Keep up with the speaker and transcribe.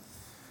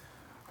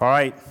All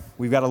right,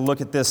 we've got to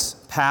look at this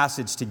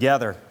passage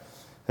together,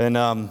 and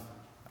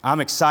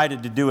I'm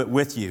excited to do it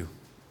with you.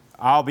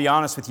 I'll be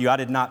honest with you, I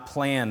did not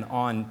plan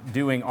on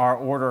doing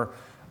our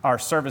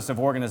service of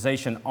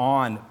organization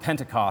on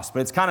Pentecost, but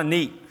it's kind of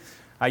neat.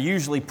 I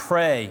usually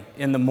pray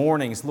in the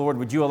mornings, Lord,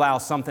 would you allow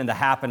something to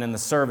happen in the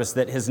service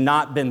that has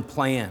not been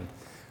planned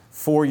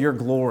for your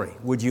glory?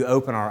 Would you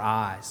open our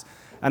eyes?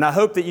 And I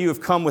hope that you have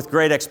come with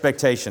great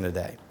expectation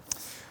today.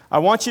 I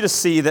want you to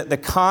see that the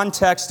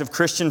context of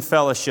Christian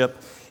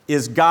fellowship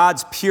is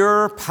God's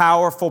pure,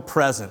 powerful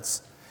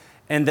presence,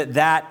 and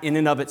that in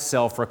and of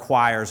itself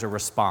requires a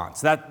response.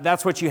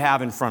 That's what you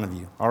have in front of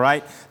you, all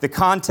right? The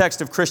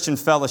context of Christian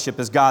fellowship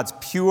is God's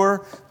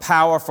pure,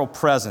 powerful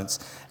presence,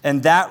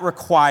 and that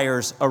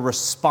requires a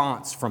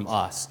response from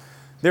us.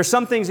 There's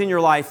some things in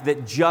your life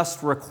that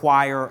just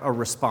require a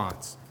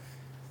response.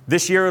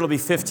 This year it'll be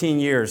 15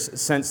 years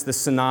since the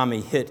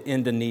tsunami hit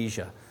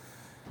Indonesia.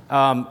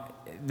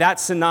 That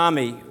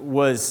tsunami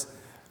was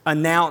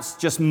announced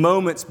just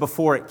moments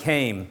before it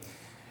came.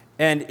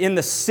 And in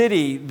the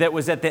city that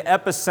was at the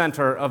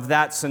epicenter of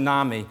that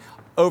tsunami,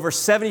 over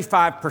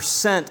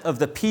 75% of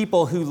the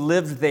people who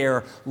lived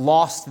there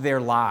lost their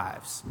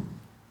lives.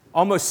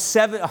 Almost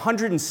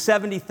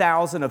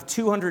 170,000 of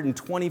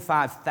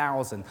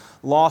 225,000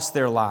 lost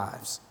their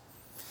lives.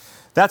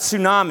 That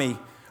tsunami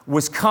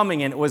was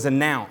coming and it was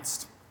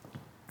announced.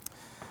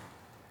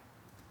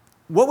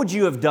 What would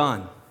you have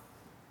done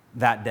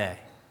that day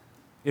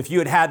if you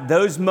had had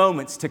those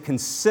moments to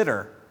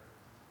consider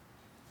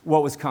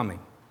what was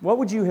coming? What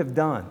would you have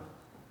done?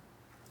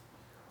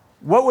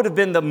 What would have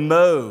been the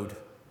mode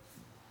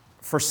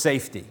for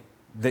safety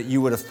that you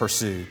would have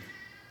pursued?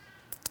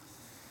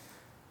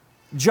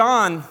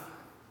 John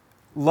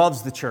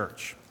loves the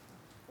church.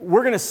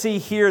 We're going to see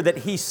here that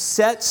he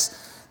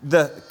sets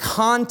the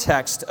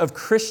context of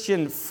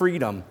Christian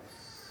freedom,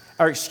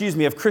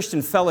 of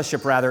Christian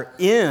fellowship rather,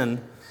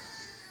 in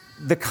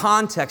the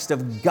context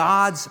of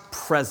God's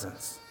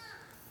presence.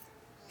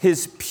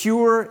 His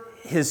pure,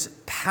 His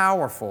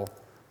powerful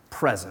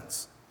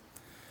presence.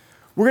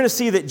 We're going to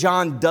see that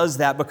John does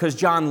that because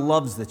John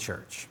loves the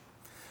church.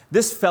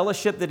 This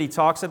fellowship that he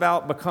talks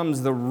about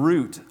becomes the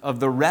root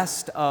of the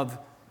rest of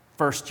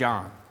 1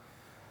 John.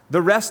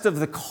 The rest of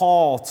the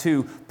call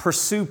to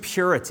pursue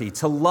purity,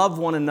 to love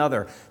one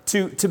another,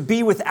 to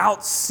be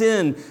without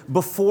sin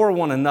before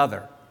one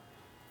another.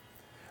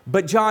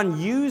 But John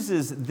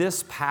uses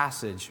this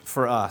passage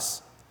for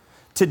us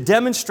to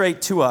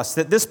demonstrate to us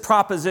that this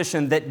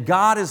proposition that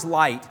God is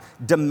light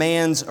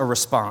demands a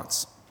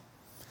response.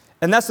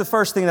 And that's the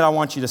first thing that I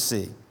want you to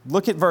see.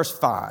 Look at verse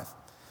 5.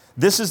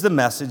 This is the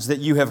message that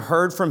you have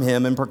heard from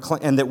him and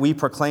that we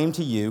proclaim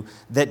to you,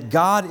 that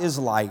God is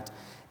light,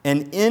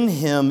 and in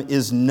him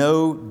is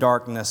no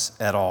darkness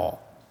at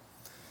all.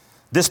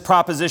 This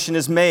proposition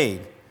is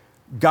made.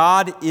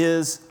 God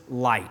is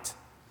light.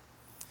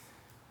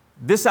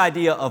 This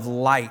idea of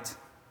light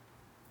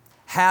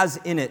has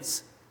in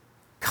its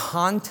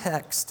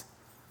context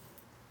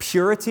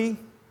purity,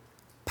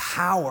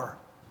 power,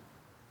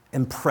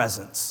 and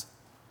presence.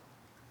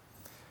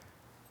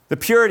 The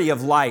purity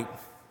of light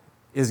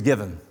is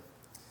given.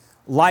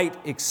 Light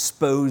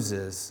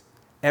exposes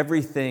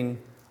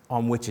everything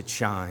on which it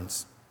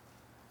shines.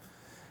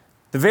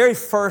 The very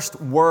first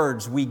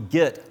words we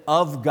get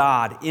of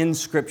God in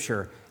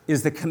Scripture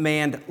is the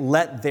command,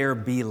 "Let there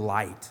be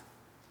light."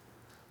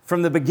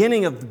 From the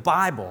beginning of the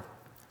Bible,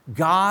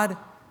 God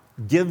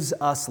gives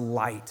us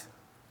light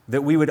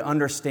that we would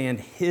understand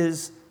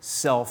His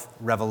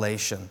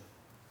self-revelation,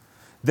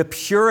 the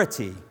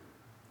purity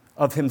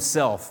of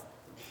Himself.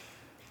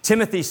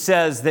 Timothy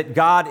says that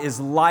God is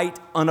light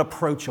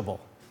unapproachable.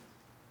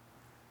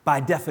 By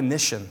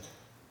definition,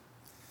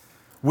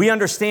 we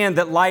understand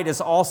that light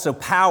is also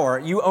power.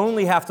 You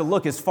only have to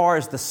look as far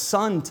as the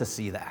sun to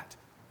see that,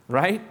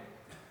 right?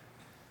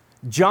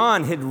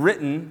 John had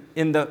written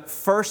in the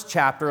first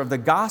chapter of the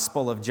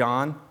Gospel of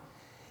John,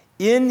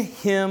 "In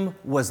him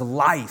was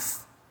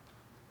life,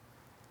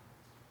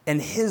 and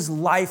his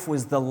life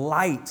was the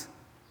light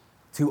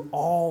to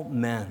all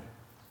men."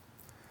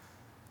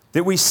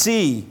 That we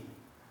see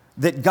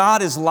that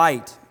God is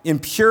light in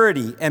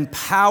purity and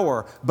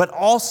power, but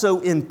also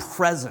in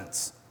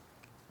presence.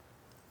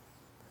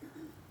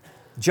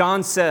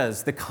 John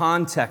says the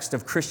context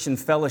of Christian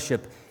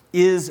fellowship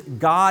is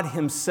God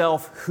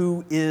Himself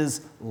who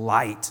is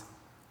light.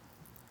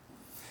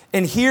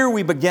 And here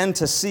we begin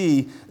to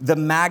see the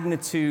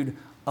magnitude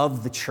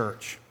of the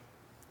church.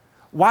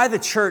 Why the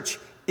church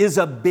is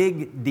a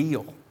big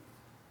deal.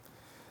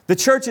 The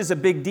church is a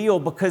big deal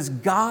because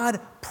God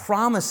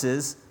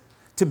promises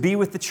to be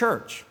with the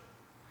church.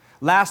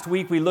 Last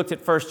week we looked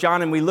at 1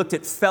 John and we looked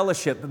at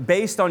fellowship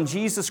based on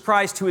Jesus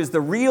Christ, who is the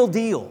real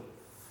deal,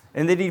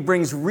 and that He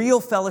brings real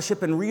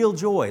fellowship and real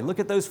joy. Look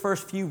at those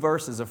first few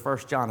verses of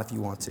 1 John if you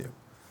want to.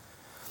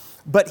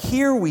 But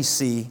here we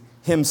see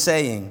Him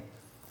saying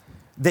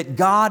that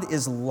God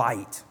is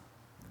light,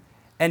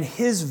 and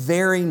His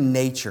very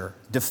nature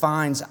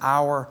defines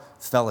our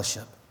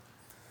fellowship.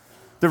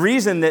 The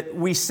reason that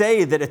we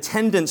say that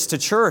attendance to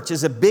church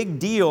is a big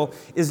deal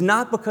is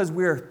not because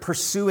we're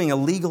pursuing a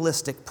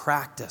legalistic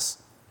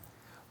practice,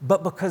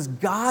 but because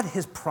God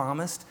has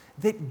promised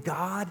that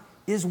God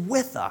is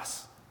with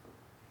us.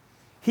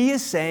 He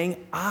is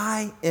saying,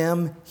 I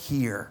am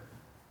here.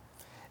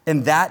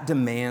 And that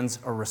demands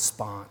a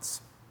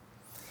response.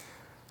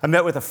 I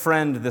met with a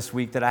friend this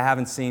week that I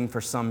haven't seen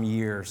for some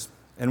years.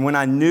 And when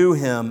I knew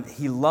him,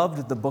 he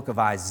loved the book of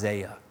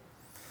Isaiah.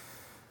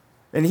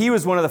 And he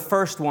was one of the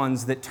first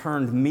ones that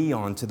turned me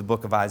on to the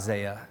book of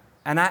Isaiah.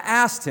 And I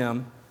asked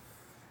him,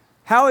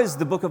 how is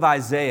the book of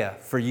Isaiah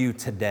for you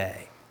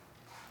today?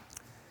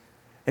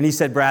 And he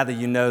said, Bradley,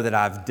 you know that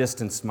I've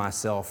distanced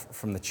myself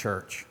from the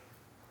church.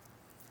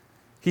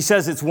 He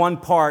says it's one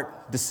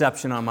part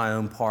deception on my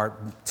own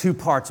part, 2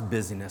 parts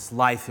busyness.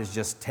 Life has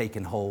just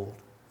taken hold.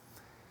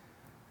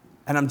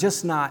 And I'm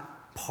just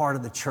not part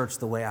of the church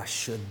the way I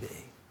should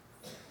be.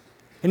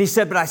 And he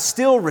said, but I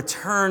still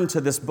return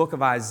to this book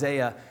of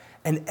Isaiah,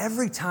 and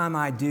every time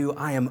I do,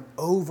 I am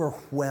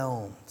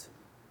overwhelmed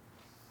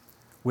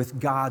with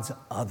God's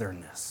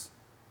otherness,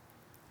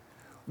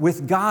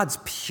 with God's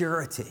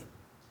purity,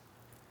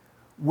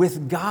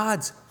 with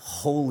God's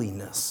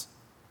holiness.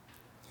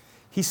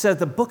 He said,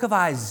 the book of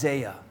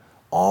Isaiah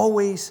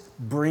always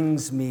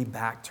brings me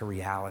back to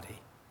reality.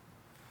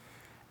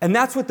 And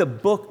that's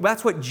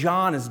what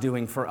John is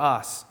doing for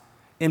us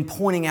in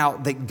pointing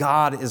out that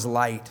God is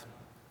light.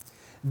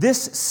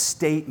 This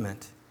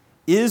statement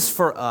is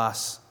for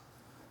us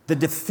the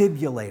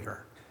defibrillator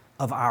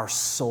of our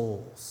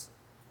souls,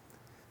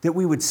 that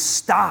we would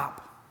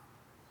stop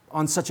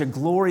on such a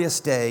glorious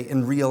day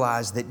and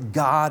realize that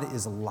God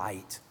is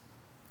light.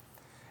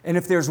 And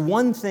if there's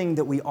one thing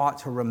that we ought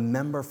to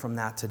remember from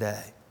that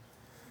today,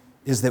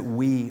 is that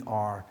we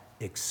are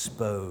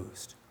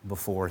exposed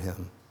before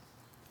Him.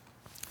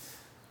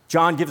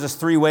 John gives us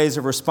 3 ways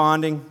of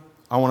responding.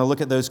 I want to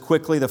look at those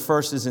quickly. The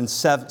first is in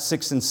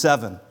 6 and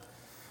 7.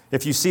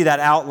 If you see that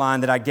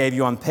outline that I gave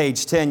you on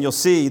page 10, you'll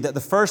see that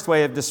the first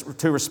way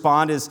to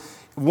respond is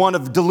one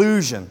of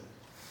delusion.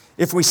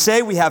 If we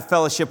say we have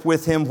fellowship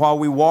with Him while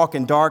we walk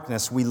in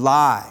darkness, we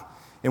lie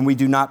and we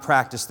do not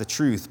practice the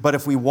truth. But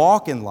if we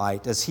walk in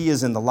light as He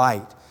is in the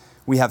light,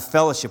 we have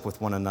fellowship with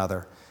one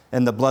another,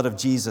 and the blood of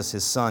Jesus,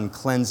 His Son,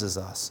 cleanses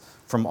us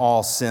from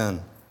all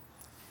sin.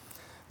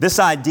 This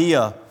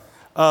idea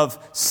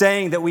of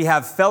saying that we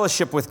have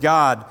fellowship with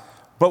God,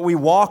 but we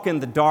walk in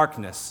the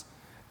darkness,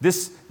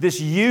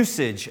 this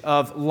usage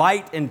of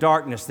light and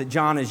darkness that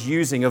John is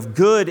using, of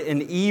good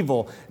and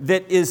evil,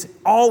 that is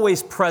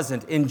always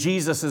present in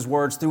Jesus'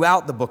 words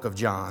throughout the book of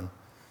John.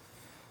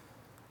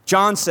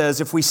 John says,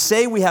 if we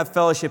say we have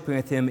fellowship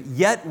with Him,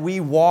 yet we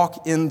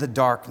walk in the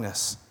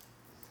darkness,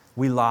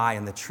 we lie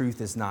and the truth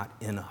is not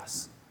in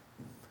us.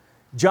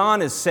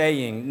 John is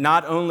saying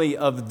not only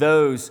of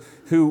those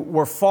who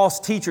were false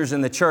teachers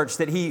in the church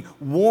that he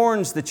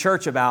warns the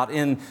church about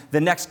in the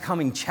next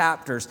coming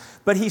chapters,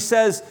 but he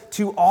says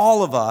to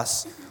all of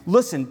us,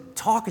 listen,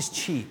 talk is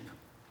cheap.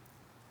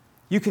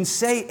 You can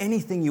say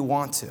anything you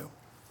want to,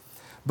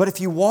 but if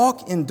you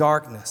walk in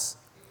darkness,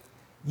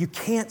 you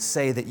can't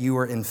say that you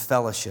are in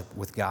fellowship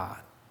with God.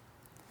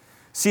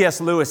 C.S.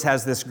 Lewis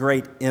has this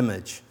great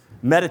image,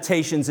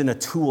 Meditations in a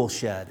Tool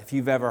Shed, if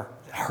you've ever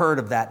heard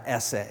of that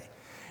essay.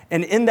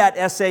 And in that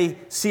essay,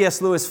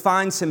 C.S. Lewis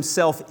finds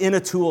himself in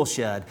a tool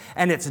shed,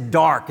 and it's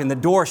dark, and the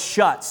door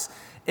shuts,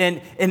 and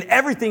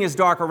everything is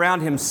dark around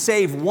him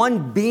save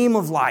one beam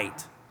of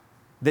light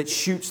that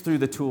shoots through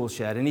the tool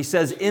shed. And he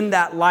says in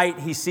that light,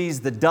 he sees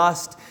the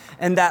dust,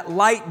 and that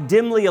light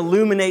dimly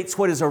illuminates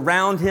what is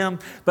around him,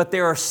 but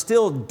there are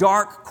still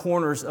dark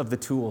corners of the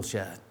tool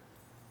shed.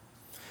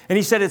 And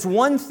he said it's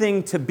one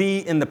thing to be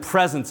in the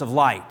presence of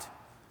light,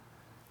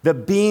 the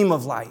beam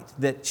of light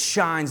that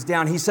shines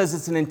down. He says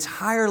it's an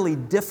entirely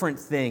different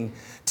thing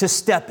to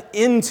step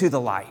into the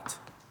light,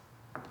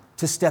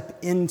 to step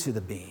into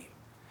the beam,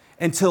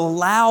 and to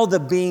allow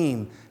the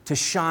beam to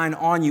shine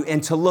on you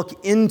and to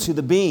look into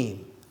the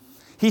beam.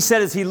 He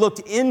said as he looked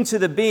into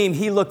the beam,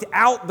 he looked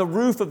out the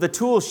roof of the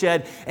tool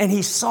shed and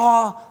he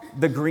saw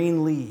the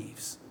green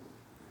leaves.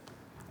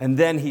 And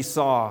then he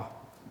saw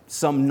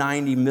some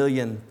 90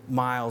 million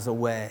miles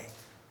away,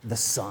 the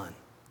sun.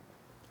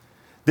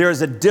 There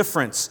is a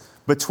difference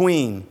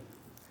between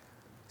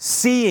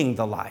seeing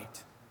the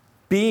light,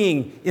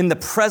 being in the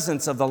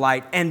presence of the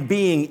light, and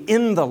being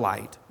in the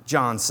light,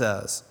 John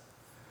says.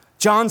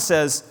 John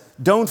says,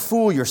 don't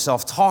fool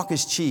yourself, talk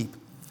is cheap.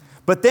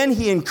 But then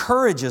he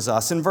encourages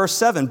us in verse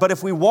 7, but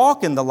if we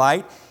walk in the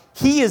light,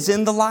 He is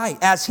in the light.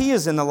 As He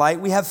is in the light,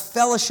 we have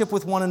fellowship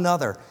with one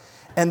another.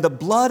 And the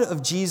blood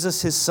of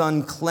Jesus, His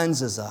Son,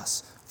 cleanses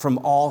us from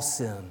all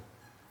sin.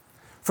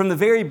 From the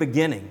very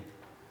beginning,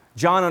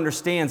 John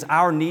understands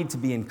our need to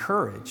be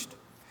encouraged.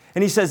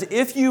 And he says,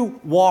 if you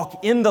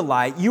walk in the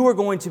light, you are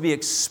going to be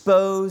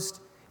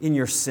exposed in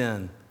your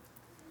sin.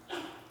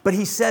 But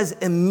he says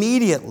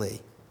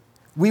immediately,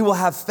 we will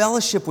have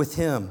fellowship with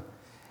Him.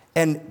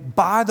 And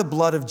by the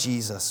blood of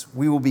Jesus,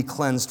 we will be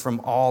cleansed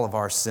from all of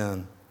our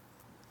sin.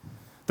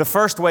 The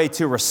first way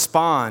to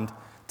respond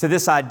to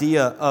this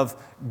idea of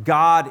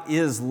God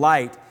is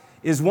light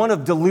is one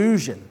of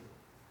delusion,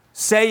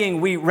 saying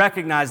we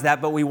recognize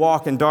that, but we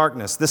walk in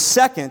darkness. The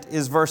second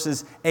is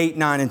verses 8,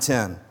 9, and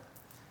 10.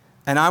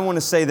 And I want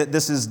to say that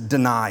this is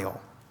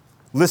denial.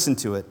 Listen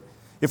to it.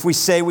 If we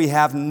say we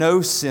have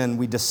no sin,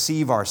 we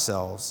deceive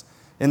ourselves,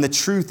 and the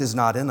truth is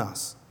not in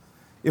us.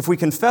 If we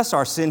confess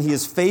our sin, He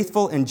is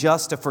faithful and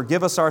just to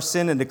forgive us our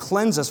sin and to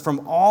cleanse us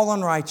from all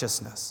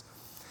unrighteousness.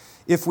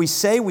 If we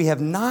say we have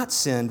not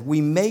sinned,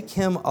 we make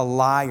Him a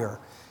liar,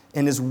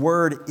 and His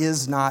word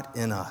is not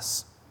in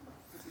us.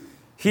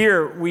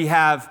 Here we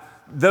have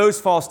those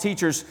false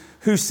teachers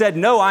who said,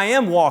 no, I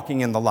am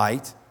walking in the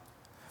light,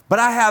 but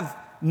I have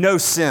no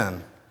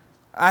sin.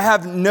 I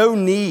have no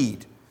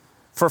need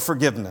for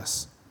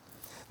forgiveness.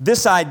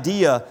 This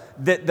idea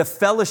that the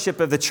fellowship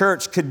of the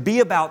church could be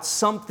about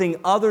something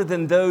other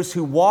than those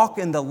who walk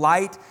in the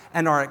light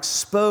and are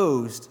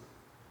exposed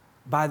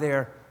by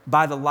the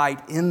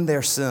light in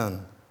their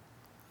sin.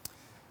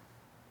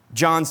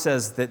 John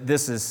says that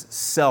this is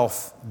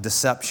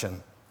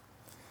self-deception.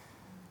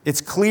 It's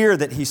clear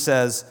that he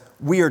says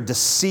we are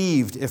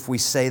deceived if we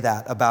say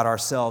that about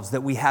ourselves,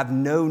 that we have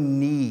no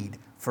need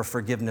for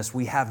forgiveness.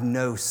 We have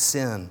no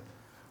sin.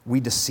 We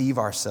deceive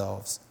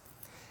ourselves.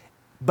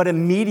 But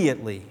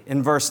immediately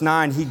in verse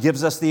 9, he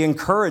gives us the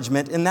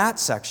encouragement in that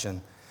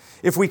section.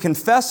 If we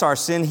confess our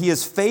sin, He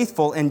is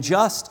faithful and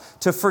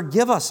just to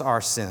forgive us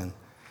our sin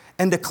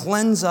and to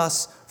cleanse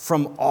us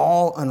from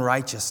all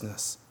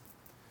unrighteousness.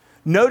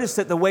 Notice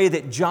that the way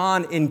that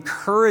John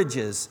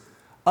encourages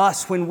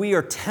us when we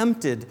are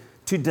tempted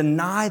to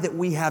deny that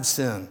we have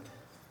sin,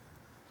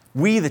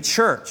 we, the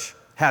church,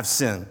 have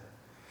sin,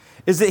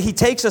 is that he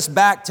takes us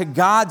back to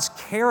God's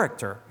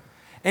character.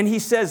 And he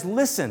says,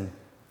 listen,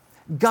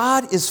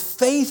 God is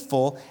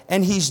faithful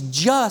and He's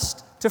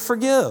just to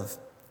forgive.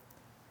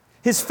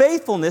 His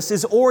faithfulness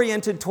is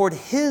oriented toward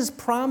His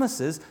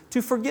promises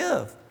to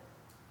forgive,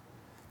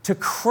 to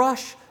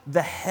crush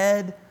the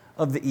head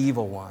of the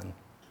evil one,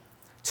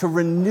 to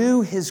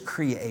renew His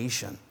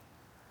creation.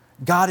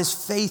 God is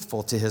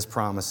faithful to His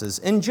promises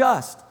and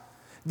just.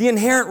 The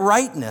inherent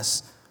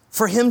rightness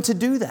for Him to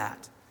do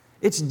that.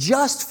 It's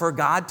just for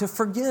God to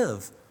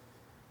forgive.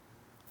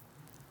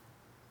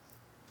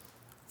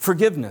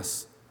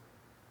 Forgiveness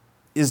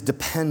is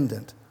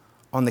dependent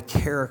on the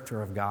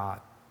character of God.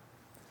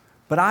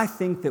 But I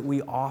think that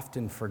we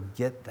often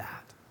forget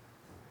that.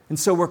 And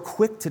so we're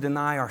quick to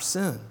deny our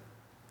sin.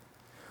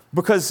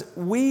 Because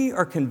we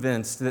are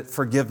convinced that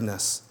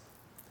forgiveness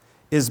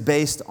is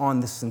based on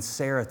the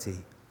sincerity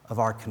of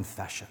our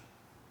confession.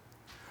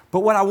 But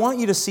what I want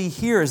you to see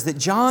here is that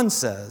John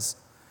says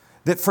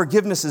that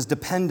forgiveness is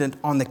dependent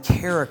on the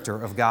character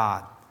of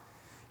God.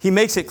 He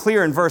makes it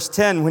clear in verse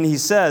 10 when he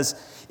says,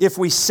 if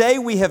we say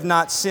we have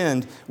not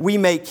sinned, we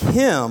make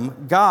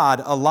Him,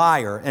 God, a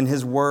liar, and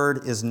His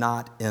word is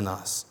not in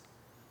us.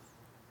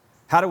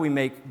 How do we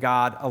make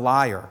God a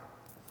liar?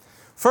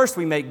 First,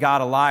 we make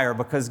God a liar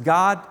because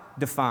God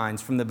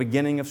defines from the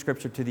beginning of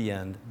Scripture to the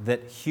end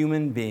that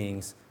human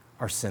beings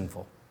are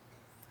sinful,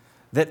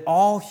 that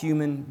all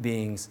human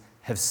beings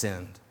have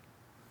sinned.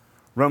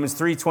 Romans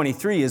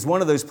 3:23 is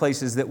one of those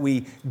places that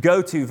we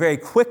go to very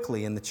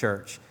quickly in the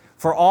church.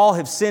 For all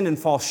have sinned and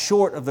fall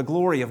short of the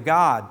glory of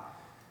God.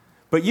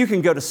 But you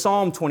can go to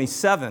Psalm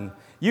 27.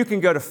 You can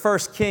go to 1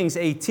 Kings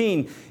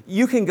 18.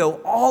 You can go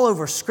all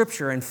over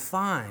Scripture and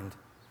find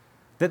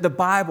that the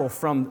Bible,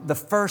 from the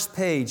first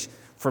page,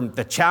 from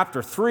the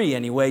chapter 3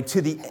 anyway,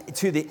 to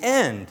the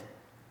end,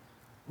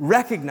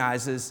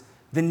 recognizes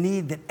the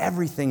need that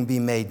everything be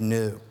made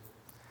new.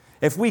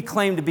 If we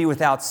claim to be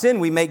without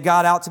sin, we make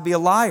God out to be a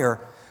liar,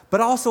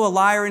 but also a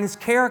liar in His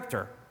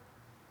character.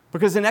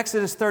 Because in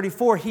Exodus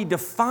 34, He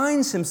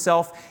defines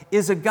Himself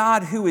as a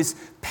God who is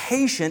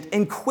patient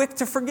and quick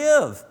to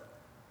forgive.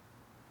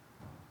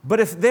 But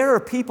if there are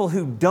people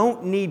who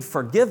don't need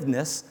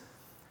forgiveness,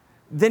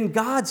 then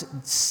God's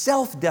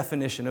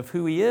self-definition of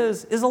who He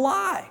is a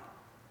lie.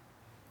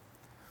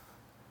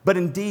 But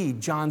indeed,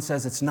 John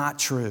says it's not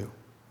true.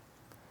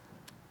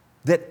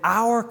 That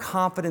our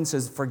confidence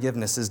in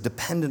forgiveness is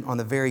dependent on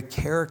the very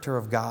character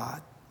of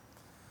God.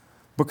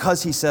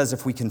 Because He says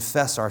if we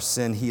confess our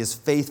sin, He is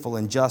faithful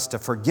and just to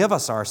forgive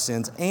us our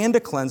sins and to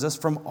cleanse us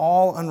from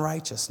all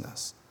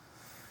unrighteousness.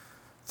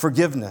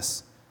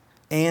 Forgiveness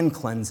and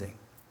cleansing.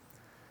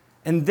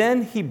 And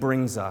then He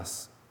brings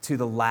us to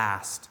the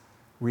last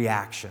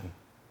reaction,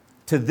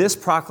 to this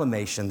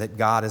proclamation that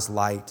God is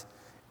light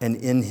and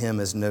in Him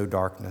is no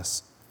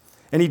darkness.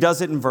 And He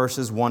does it in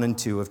verses 1 and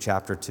 2 of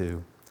chapter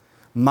 2.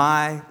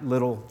 My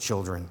little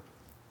children,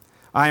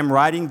 I am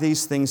writing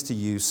these things to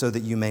you so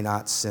that you may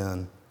not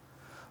sin.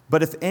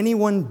 But if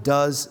anyone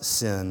does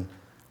sin,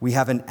 we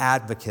have an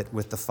advocate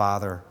with the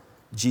Father,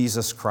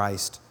 Jesus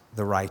Christ,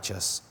 the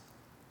righteous.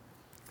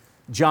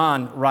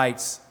 John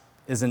writes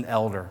as an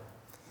elder.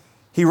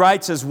 He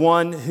writes as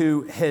one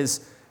who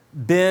has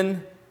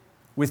been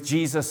with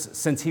Jesus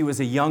since he was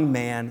a young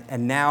man,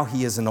 and now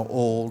he is an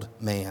old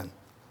man.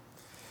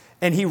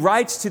 And he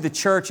writes to the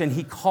church and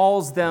he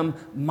calls them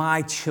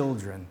my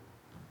children.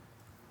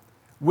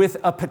 with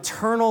a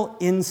paternal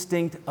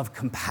instinct of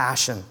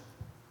compassion.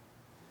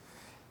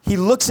 He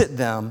looks at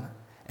them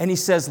and he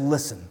says,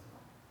 listen,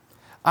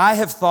 I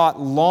have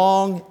thought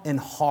long and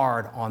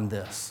hard on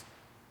this.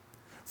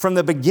 From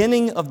the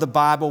beginning of the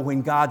Bible,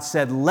 when God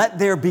said, let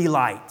there be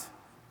light,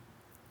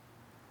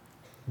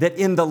 that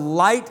in the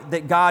light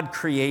that God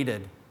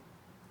created,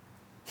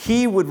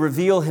 He would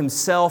reveal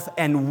Himself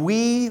and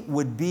we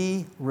would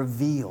be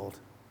revealed.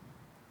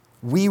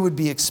 We would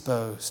be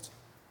exposed.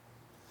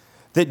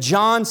 That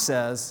John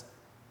says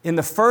in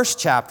the first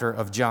chapter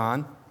of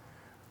John,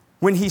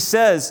 when he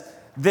says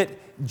that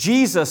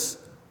Jesus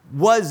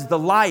was the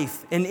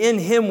life and in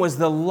Him was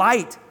the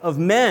light of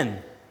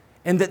men,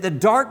 and that the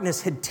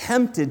darkness had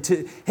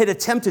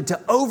attempted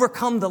to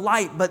overcome the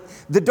light, but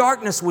the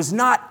darkness was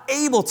not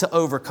able to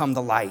overcome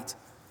the light.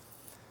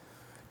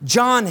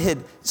 John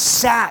had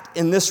sat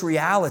in this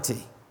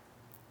reality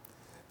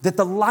that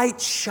the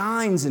light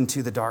shines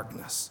into the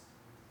darkness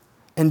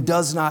and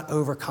does not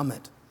overcome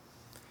it.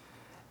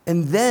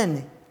 And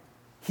then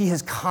he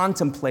has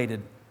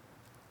contemplated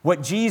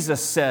what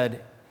Jesus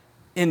said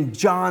in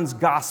John's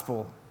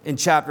Gospel in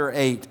chapter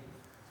 8.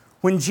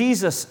 When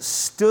Jesus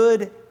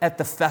stood at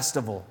the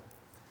festival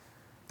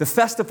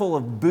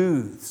of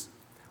booths,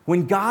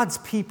 when God's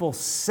people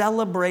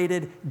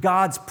celebrated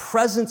God's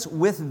presence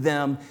with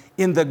them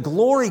in the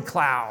glory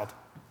cloud,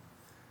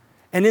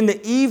 and in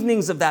the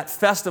evenings of that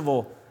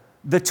festival,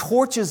 the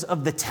torches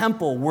of the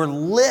temple were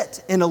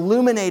lit and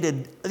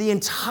illuminated the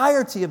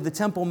entirety of the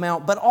Temple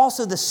Mount, but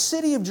also the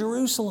city of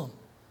Jerusalem.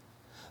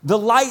 The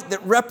light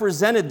that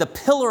represented the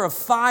pillar of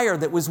fire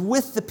that was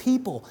with the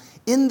people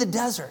in the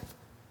desert.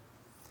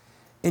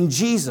 And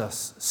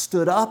Jesus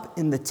stood up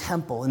in the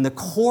temple, in the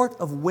court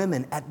of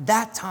women at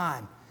that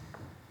time,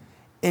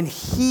 and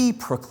He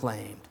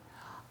proclaimed,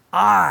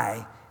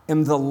 I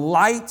am the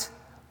light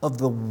of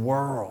the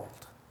world.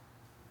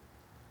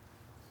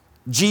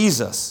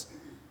 Jesus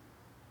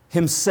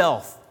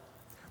Himself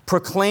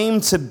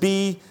proclaimed to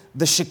be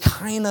the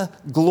Shekinah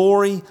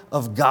glory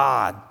of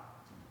God.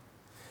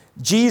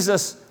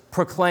 Jesus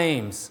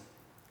proclaims,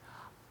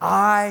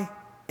 I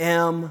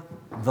am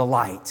the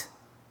light.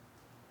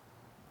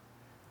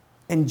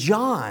 And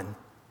John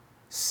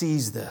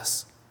sees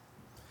this,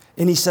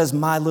 and he says,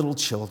 my little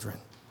children,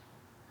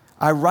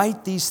 I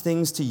write these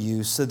things to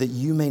you so that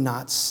you may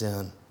not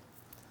sin.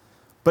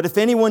 But if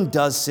anyone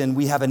does sin,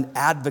 we have an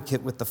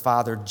advocate with the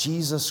Father,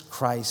 Jesus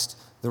Christ,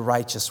 the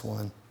righteous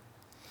one.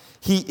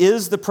 He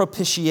is the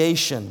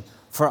propitiation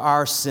for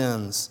our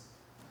sins,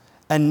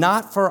 and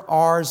not for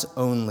ours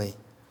only,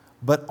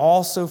 but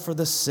also for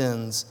the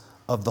sins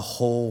of the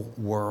whole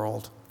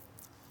world.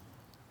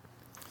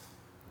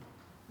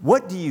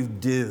 What do you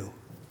do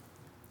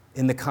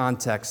in the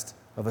context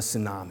of a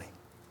tsunami?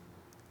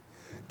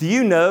 Do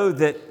you know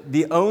that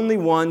the only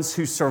ones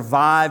who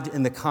survived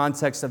in the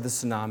context of the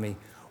tsunami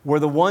were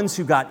the ones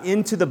who got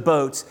into the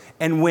boats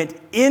and went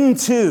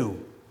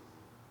into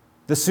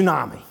the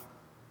tsunami?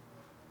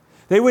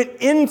 They went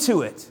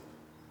into it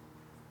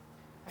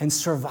and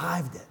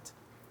survived it.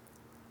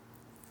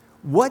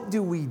 What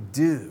do we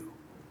do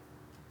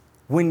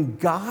when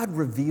God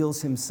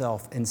reveals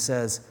Himself and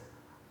says,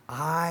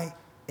 I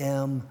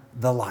am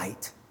the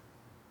light?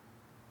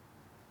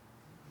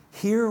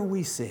 Here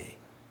we see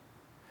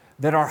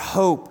that our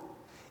hope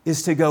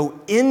is to go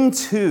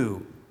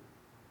into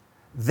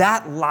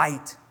that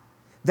light,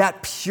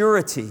 that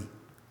purity,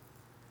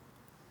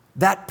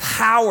 that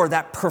power,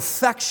 that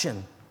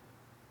perfection,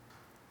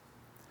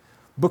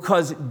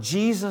 because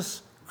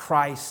Jesus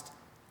Christ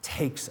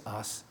takes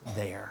us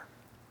there.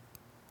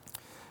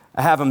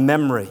 I have a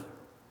memory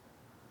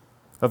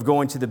of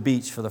going to the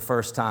beach for the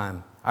first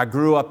time. I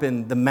grew up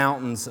in the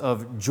mountains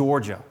of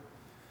Georgia.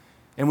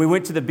 And we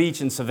went to the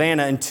beach in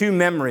Savannah, and two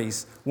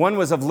memories. One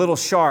was of little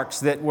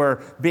sharks that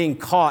were being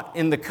caught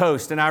in the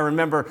coast. And I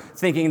remember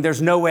thinking,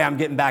 there's no way I'm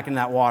getting back in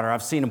that water.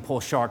 I've seen them pull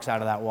sharks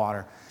out of that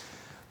water.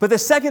 But the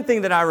second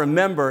thing that I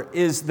remember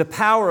is the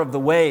power of the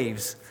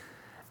waves.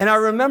 And I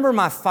remember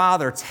my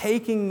father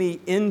taking me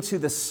into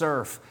the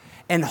surf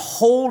and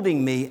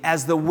holding me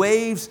as the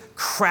waves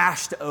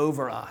crashed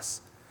over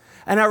us.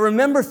 And I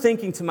remember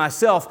thinking to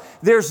myself,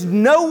 there's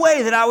no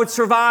way that I would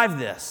survive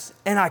this.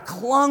 And I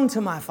clung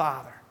to my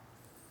father.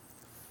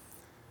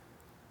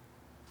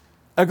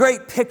 A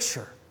great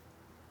picture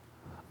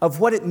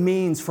of what it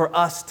means for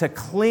us to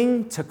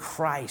cling to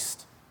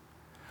Christ,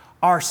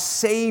 our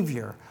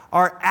Savior,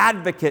 our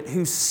advocate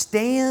who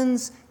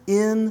stands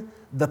in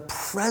the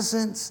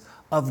presence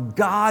of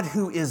God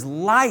who is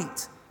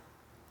light.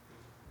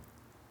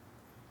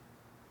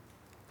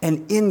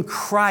 And in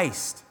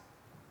Christ,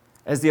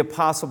 as the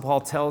Apostle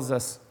Paul tells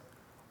us,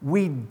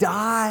 we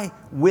die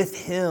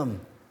with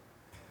Him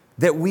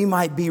that we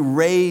might be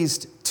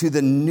raised to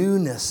the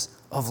newness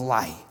of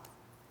life.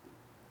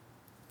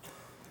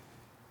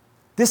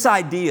 This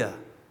idea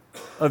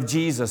of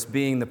Jesus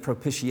being the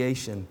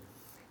propitiation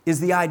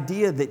is the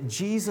idea that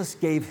Jesus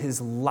gave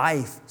His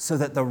life so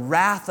that the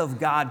wrath of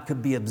God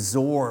could be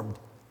absorbed.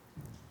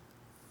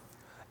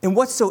 And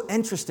what's so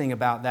interesting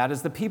about that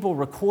is the people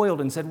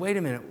recoiled and said, wait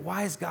a minute,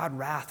 why is God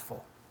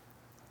wrathful?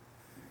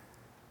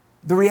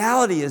 The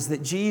reality is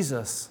that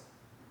Jesus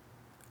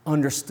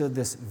understood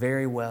this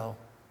very well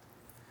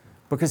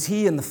because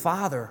he and the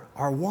Father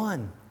are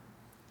one.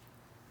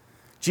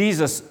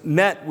 Jesus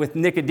met with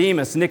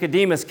Nicodemus.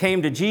 Nicodemus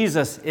came to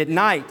Jesus at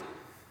night.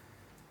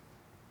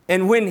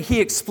 And when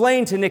he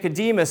explained to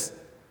Nicodemus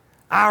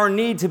our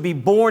need to be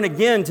born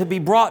again, to be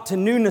brought to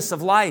newness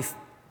of life,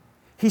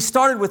 he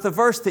started with a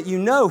verse that you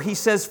know. He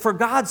says, "For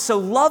God so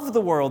loved the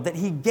world that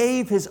he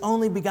gave his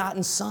only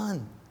begotten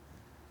Son."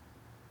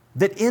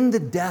 That in the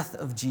death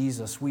of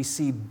Jesus, we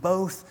see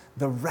both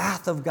the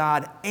wrath of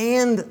God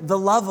and the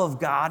love of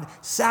God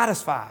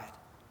satisfied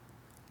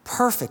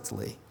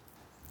perfectly.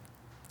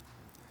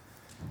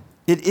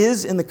 It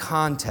is in the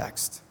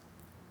context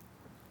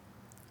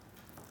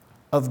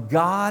of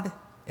God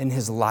and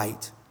his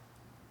light,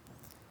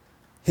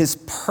 his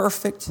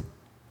perfect,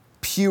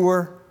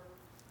 pure,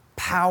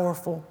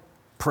 powerful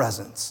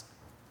presence,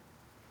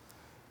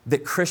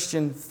 that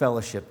Christian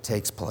fellowship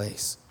takes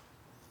place.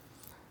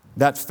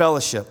 That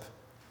fellowship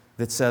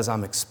that says,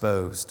 I'm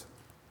exposed.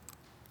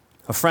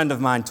 A friend of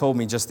mine told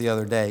me just the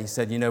other day, he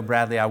said, "You know,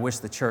 Bradley, I wish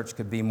the church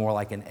could be more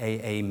like an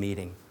AA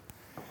meeting."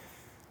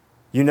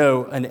 You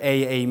know, an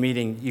AA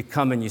meeting, you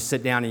come and you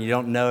sit down and you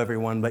don't know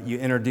everyone, but you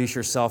introduce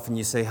yourself and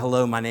you say,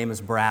 "Hello, my name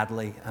is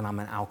Bradley and I'm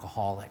an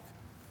alcoholic."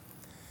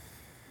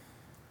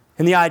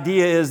 And the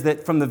idea is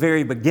that from the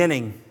very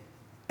beginning,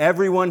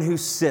 everyone who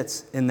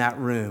sits in that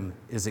room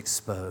is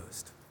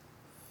exposed.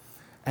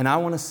 And I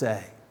want to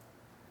say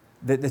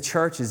that the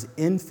church is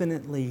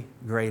infinitely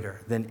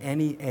greater than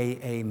any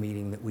AA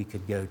meeting that we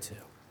could go to.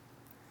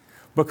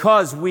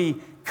 Because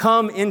we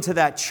come into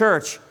that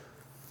church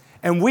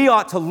and we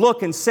ought to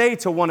look and say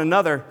to one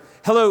another,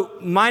 "Hello,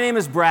 my name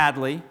is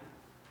Bradley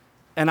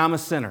and I'm a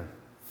sinner.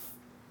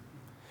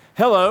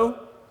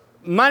 Hello,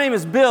 my name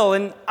is Bill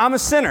and I'm a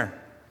sinner.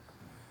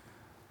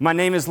 My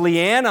name is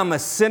Leanne, I'm a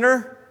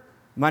sinner.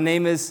 My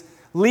name is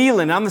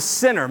Leland, I'm a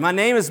sinner. My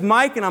name is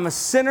Mike and I'm a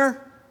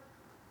sinner.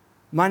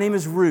 My name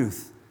is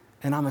Ruth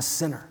and I'm a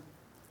sinner."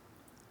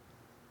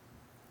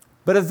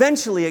 But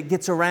eventually it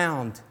gets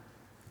around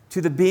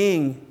to the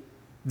being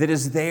that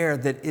is there,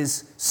 that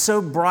is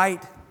so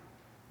bright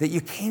that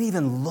you can't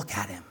even look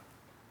at him.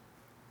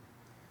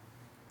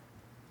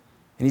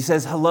 And he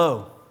says,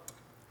 "Hello,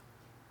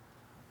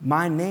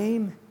 my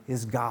name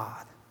is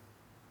God,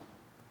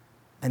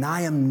 and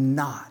I am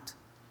not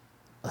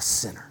a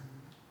sinner.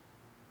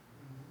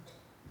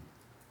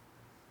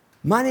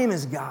 My name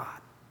is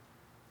God,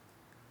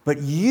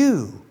 but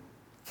you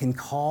can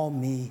call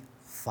me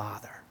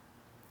Father.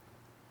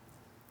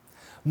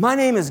 My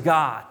name is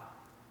God,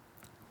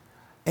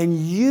 and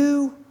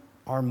you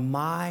are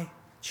my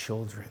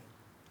children.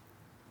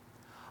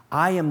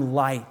 I am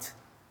light,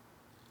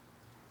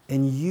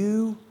 and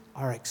you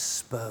are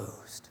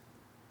exposed.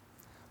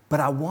 But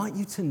I want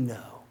you to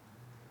know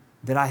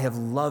that I have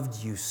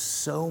loved you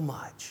so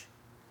much.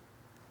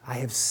 I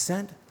have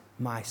sent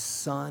my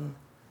Son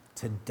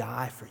to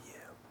die for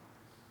you,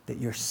 that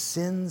your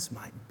sins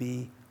might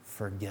be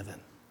forgiven."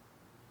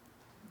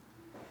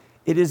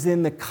 It is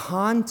in the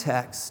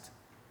context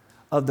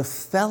of the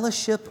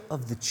fellowship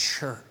of the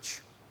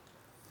church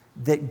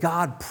that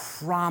God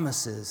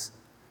promises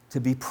to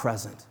be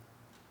present,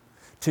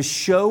 to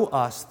show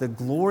us the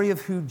glory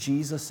of who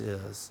Jesus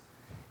is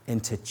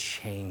and to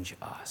change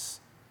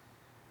us,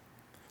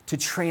 to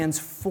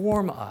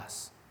transform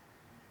us.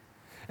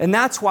 And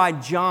that's why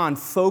John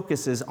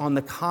focuses on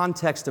the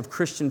context of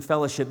Christian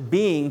fellowship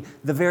being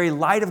the very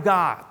light of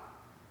God.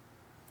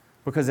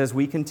 Because as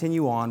we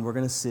continue on, we're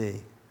going to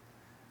see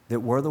that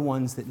we're the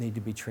ones that need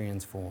to be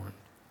transformed.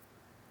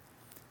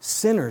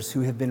 Sinners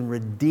who have been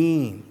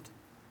redeemed.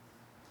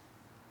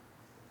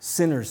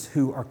 Sinners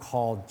who are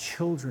called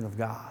children of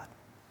God.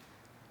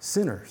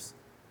 Sinners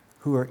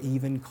who are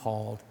even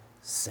called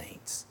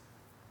saints.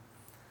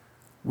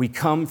 We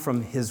come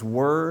from his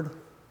word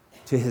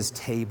to his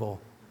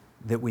table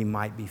that we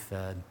might be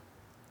fed.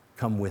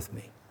 Come with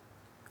me.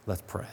 Let's pray.